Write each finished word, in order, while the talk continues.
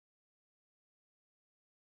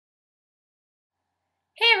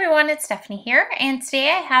Hey everyone, it's Stephanie here, and today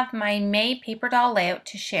I have my May paper doll layout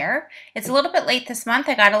to share. It's a little bit late this month.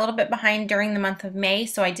 I got a little bit behind during the month of May,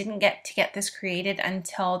 so I didn't get to get this created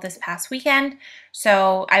until this past weekend.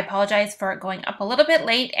 So I apologize for it going up a little bit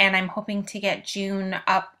late, and I'm hoping to get June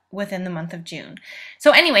up within the month of June.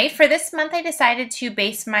 So anyway, for this month I decided to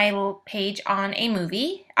base my page on a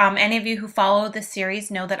movie. Any of you who follow this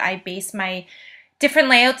series know that I base my different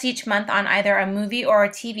layouts each month on either a movie or a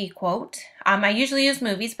TV quote. I usually use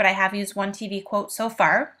movies, but I have used one TV quote so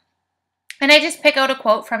far. And I just pick out a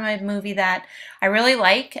quote from a movie that I really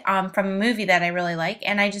like,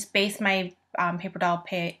 and I just base my paper doll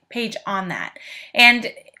page on that.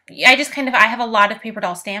 And I have a lot of paper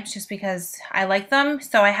doll stamps just because I like them,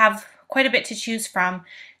 so I have quite a bit to choose from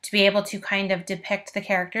to be able to kind of depict the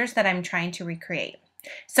characters that I'm trying to recreate.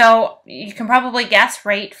 So you can probably guess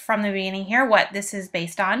right from the beginning here what this is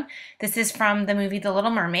based on. This is from the movie The Little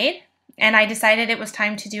Mermaid, and I decided it was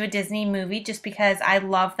time to do a Disney movie just because I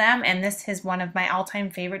love them, and this is one of my all-time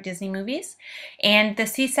favorite Disney movies. And the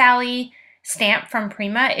Sea Sally stamp from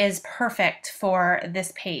Prima is perfect for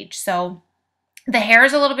this page. So the hair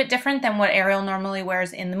is a little bit different than what Ariel normally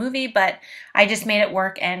wears in the movie, but I just made it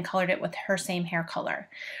work and colored it with her same hair color.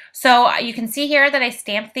 So you can see here that I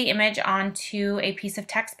stamped the image onto a piece of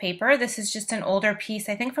text paper. This is just an older piece,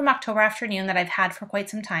 I think from October Afternoon, that I've had for quite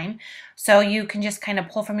some time. So you can just kind of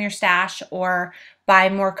pull from your stash or buy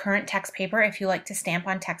more current text paper if you like to stamp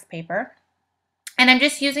on text paper. And I'm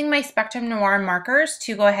just using my Spectrum Noir markers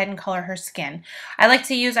to go ahead and color her skin. I like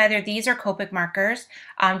to use either these or Copic markers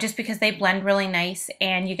just because they blend really nice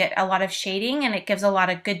and you get a lot of shading and it gives a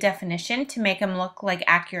lot of good definition to make them look like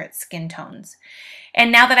accurate skin tones.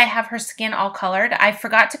 And now that I have her skin all colored, I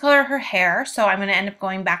forgot to color her hair, so I'm going to end up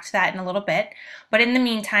going back to that in a little bit. But in the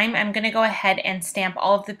meantime, I'm going to go ahead and stamp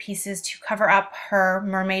all of the pieces to cover up her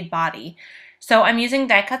mermaid body. So I'm using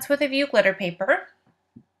die cuts with a view glitter paper.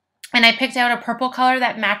 And I picked out a purple color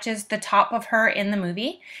that matches the top of her in the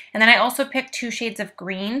movie. And then I also picked 2 shades of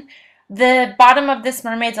green. The bottom of this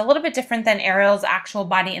mermaid's a little bit different than Ariel's actual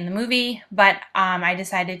body in the movie, but I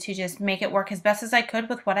decided to just make it work as best as I could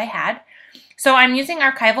with what I had. So I'm using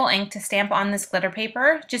archival ink to stamp on this glitter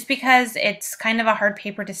paper just because it's kind of a hard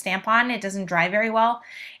paper to stamp on. It doesn't dry very well.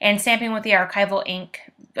 And stamping with the archival ink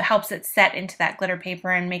helps it set into that glitter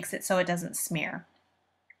paper and makes it so it doesn't smear.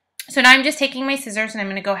 So now I'm just taking my scissors and I'm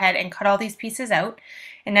going to go ahead and cut all these pieces out.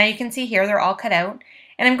 And now you can see here they're all cut out.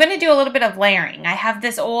 And I'm going to do a little bit of layering. I have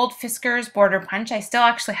this old Fiskars border punch. I still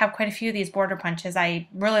actually have quite a few of these border punches. I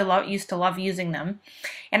really used to love using them.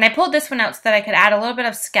 And I pulled this one out so that I could add a little bit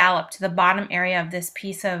of scallop to the bottom area of this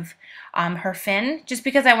piece of her fin, just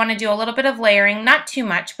because I want to do a little bit of layering, not too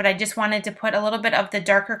much, but I just wanted to put a little bit of the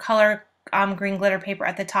darker color green glitter paper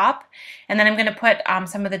at the top. And then I'm going to put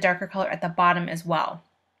some of the darker color at the bottom as well.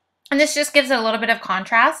 And this just gives it a little bit of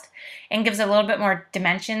contrast and gives it a little bit more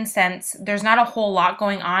dimension since there's not a whole lot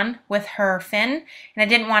going on with her fin, and I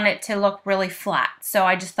didn't want it to look really flat. So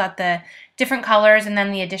I just thought the different colors and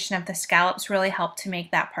then the addition of the scallops really helped to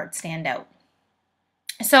make that part stand out.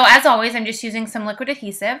 So as always, I'm just using some liquid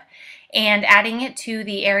adhesive and adding it to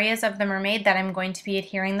the areas of the mermaid that I'm going to be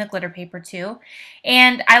adhering the glitter paper to.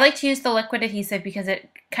 And I like to use the liquid adhesive because it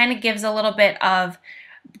kind of gives a little bit of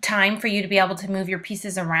time for you to be able to move your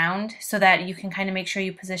pieces around so that you can kind of make sure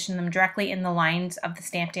you position them directly in the lines of the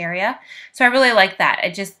stamped area. So I really like that.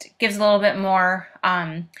 It just gives a little bit more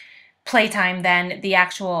playtime than the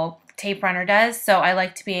actual tape runner does. So I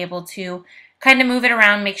like to be able to kind of move it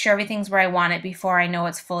around, make sure everything's where I want it before I know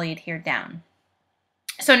it's fully adhered down.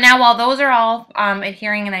 So now while those are all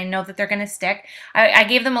adhering and I know that they're going to stick, I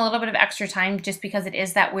gave them a little bit of extra time just because it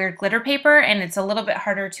is that weird glitter paper and it's a little bit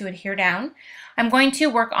harder to adhere down. I'm going to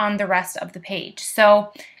work on the rest of the page.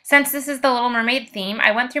 So since this is the Little Mermaid theme,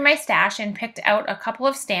 I went through my stash and picked out a couple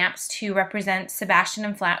of stamps to represent Sebastian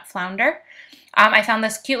and Flounder. I found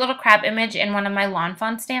this cute little crab image in one of my Lawn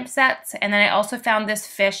Fawn stamp sets, and then I also found this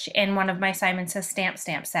fish in one of my Simon Says stamp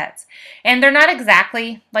sets. And they're not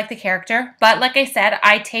exactly like the character, but like I said,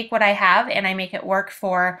 I take what I have and I make it work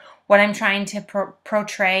for what I'm trying to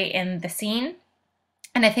portray in the scene.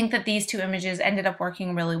 And I think that these 2 images ended up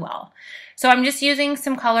working really well. So I'm just using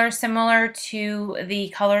some colors similar to the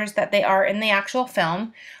colors that they are in the actual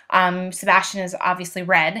film. Sebastian is obviously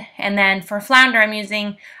red. And then for Flounder,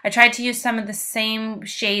 I tried to use some of the same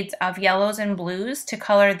shades of yellows and blues to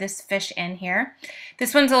color this fish in here.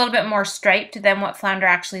 This one's a little bit more striped than what Flounder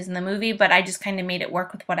actually is in the movie, but I just kind of made it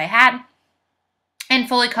work with what I had and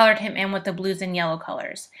fully colored him in with the blues and yellow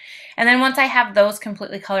colors. And then once I have those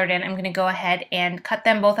completely colored in, I'm going to go ahead and cut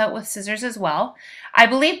them both out with scissors as well. I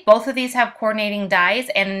believe both of these have coordinating dies,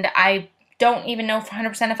 and I don't even know for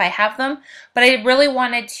 100% if I have them, but I really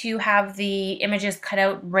wanted to have the images cut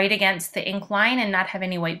out right against the ink line and not have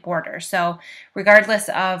any white border. So regardless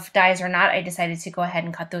of dyes or not, I decided to go ahead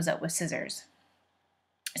and cut those out with scissors.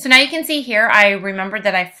 So now you can see here, I remembered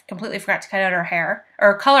that I completely forgot to cut out her hair,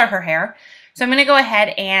 or color her hair. So I'm going to go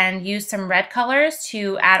ahead and use some red colors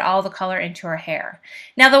to add all the color into her hair.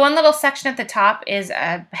 Now the one little section at the top is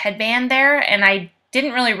a headband there, and I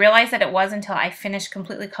didn't really realize that it was until I finished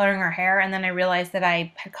completely coloring her hair, and then I realized that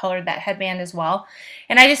I had colored that headband as well.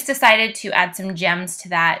 And I just decided to add some gems to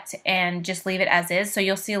that and just leave it as is. So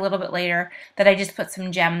you'll see a little bit later that I just put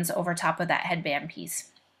some gems over top of that headband piece.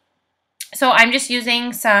 So I'm just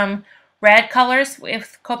using some red colors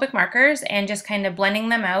with Copic markers and just kind of blending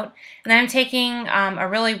them out. And then I'm taking a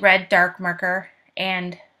really red dark marker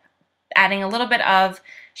and adding a little bit of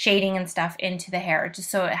shading and stuff into the hair just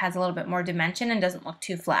so it has a little bit more dimension and doesn't look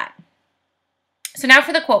too flat. So now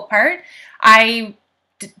for the quote part, I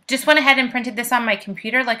just went ahead and printed this on my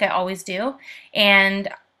computer like I always do, and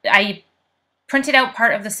I printed out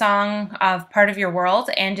part of the song of Part of Your World,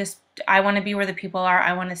 and just I want to be where the people are.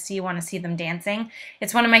 I want to see them dancing.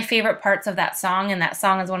 It's one of my favorite parts of that song, and that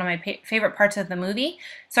song is one of my favorite parts of the movie.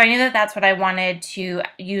 So I knew that that's what I wanted to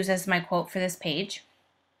use as my quote for this page.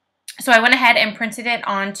 So I went ahead and printed it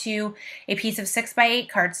onto a piece of 6x8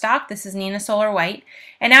 cardstock. This is Nina Solar White.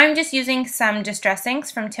 And now I'm just using some Distress Inks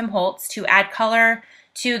from Tim Holtz to add color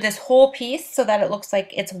to this whole piece so that it looks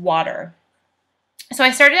like it's water. So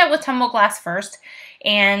I started out with Tumble Glass first,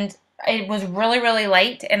 and it was really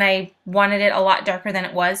light, and I wanted it a lot darker than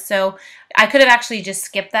it was. So I could have actually just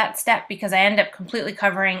skipped that step because I ended up completely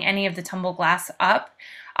covering any of the Tumble Glass up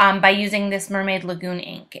by using this Mermaid Lagoon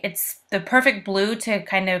ink. It's the perfect blue to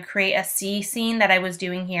kind of create a sea scene that I was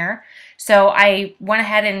doing here. So I went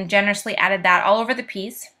ahead and generously added that all over the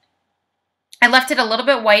piece. I left it a little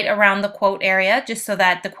bit white around the quote area just so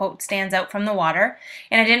that the quote stands out from the water.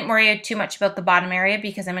 And I didn't worry too much about the bottom area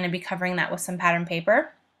because I'm going to be covering that with some pattern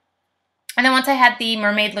paper. And then once I had the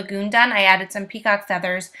Mermaid Lagoon done, I added some peacock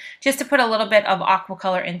feathers just to put a little bit of aqua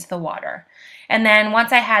color into the water. And then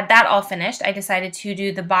once I had that all finished, I decided to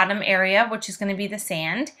do the bottom area, which is going to be the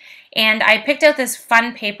sand. And I picked out this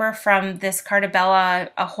fun paper from this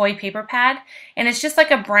Cartabella Ahoy paper pad. And it's just like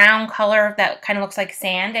a brown color that kind of looks like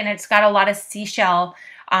sand. And it's got a lot of seashell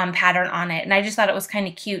pattern on it. And I just thought it was kind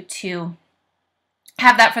of cute to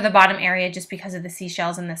have that for the bottom area just because of the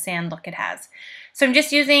seashells and the sand look it has. So I'm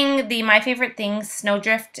just using the My Favorite Things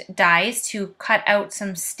Snowdrift dies to cut out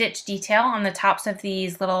some stitch detail on the tops of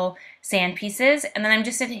these little sand pieces, and then I'm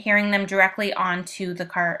just adhering them directly onto the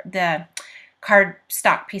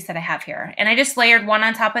cardstock piece that I have here. And I just layered one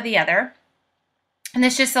on top of the other. And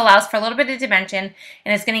this just allows for a little bit of dimension,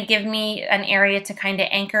 and it's going to give me an area to kind of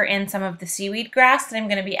anchor in some of the seaweed grass that I'm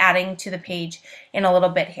going to be adding to the page in a little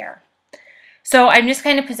bit here. So I'm just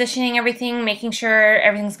kind of positioning everything, making sure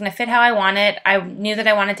everything's going to fit how I want it. I knew that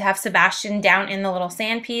I wanted to have Sebastian down in the little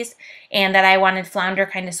sand piece and that I wanted Flounder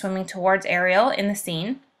kind of swimming towards Ariel in the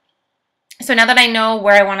scene. So now that I know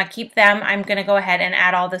where I want to keep them, I'm going to go ahead and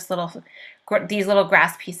add all these little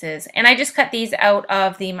grass pieces. And I just cut these out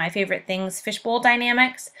of the My Favorite Things Fishbowl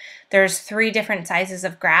Dynamics. There's 3 different sizes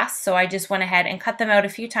of grass, so I just went ahead and cut them out a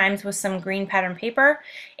few times with some green pattern paper,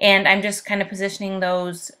 and I'm just kind of positioning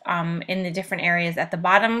those in the different areas at the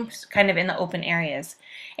bottom, kind of in the open areas.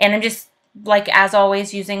 And I'm just, like as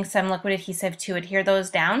always, using some liquid adhesive to adhere those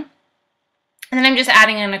down. And then I'm just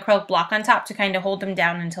adding an acrylic block on top to kind of hold them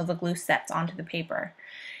down until the glue sets onto the paper.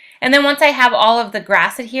 And then once I have all of the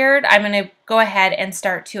grass adhered, I'm going to go ahead and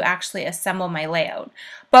start to actually assemble my layout.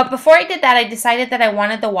 But before I did that, I decided that I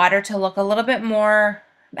wanted the water to look a little bit more,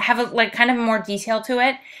 have kind of more detail to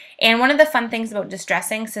it. And one of the fun things about Distress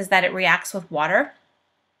Inks is that it reacts with water.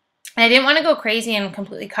 And I didn't want to go crazy and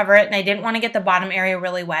completely cover it, and I didn't want to get the bottom area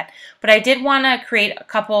really wet, but I did want to create a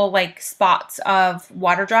couple spots of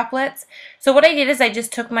water droplets. So what I did is I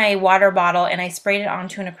just took my water bottle and I sprayed it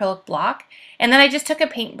onto an acrylic block, and then I just took a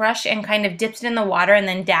paintbrush and kind of dipped it in the water and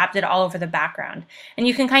then dabbed it all over the background. And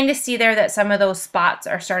you can kind of see there that some of those spots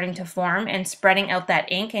are starting to form and spreading out that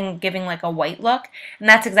ink and giving like a white look, and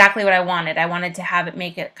that's exactly what I wanted. I wanted to have it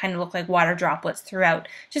make it kind of look like water droplets throughout,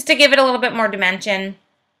 just to give it a little bit more dimension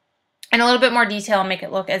and a little bit more detail and make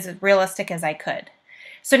it look as realistic as I could.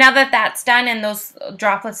 So now that that's done and those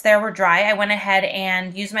droplets there were dry, I went ahead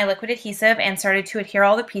and used my liquid adhesive and started to adhere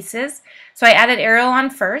all the pieces. So I added Ariel on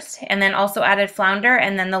first, and then also added Flounder,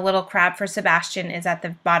 and then the little crab for Sebastian is at the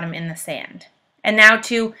bottom in the sand. And now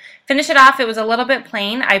to finish it off, it was a little bit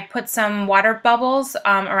plain. I put some water bubbles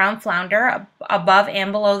around Flounder above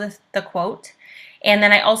and below the quote. And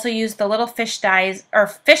then I also used the little fish dies or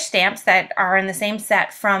fish stamps that are in the same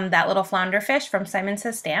set from that little flounder fish from Simon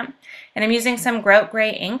Says Stamp. And I'm using some Grout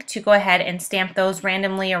Gray ink to go ahead and stamp those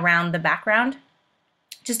randomly around the background,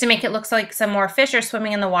 just to make it look like some more fish are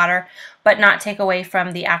swimming in the water, but not take away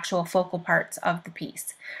from the actual focal parts of the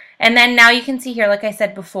piece. And then now you can see here, like I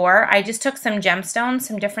said before, I just took some gemstones,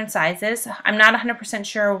 some different sizes. I'm not 100%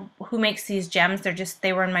 sure who makes these gems.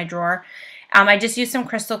 They were in my drawer. I just used some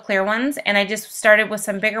crystal clear ones, and I just started with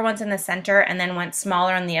some bigger ones in the center and then went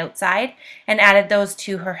smaller on the outside and added those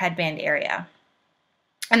to her headband area.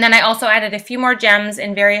 And then I also added a few more gems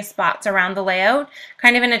in various spots around the layout,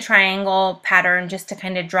 kind of in a triangle pattern, just to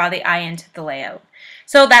kind of draw the eye into the layout.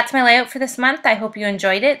 So that's my layout for this month. I hope you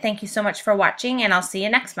enjoyed it. Thank you so much for watching, and I'll see you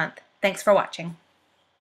next month. Thanks for watching.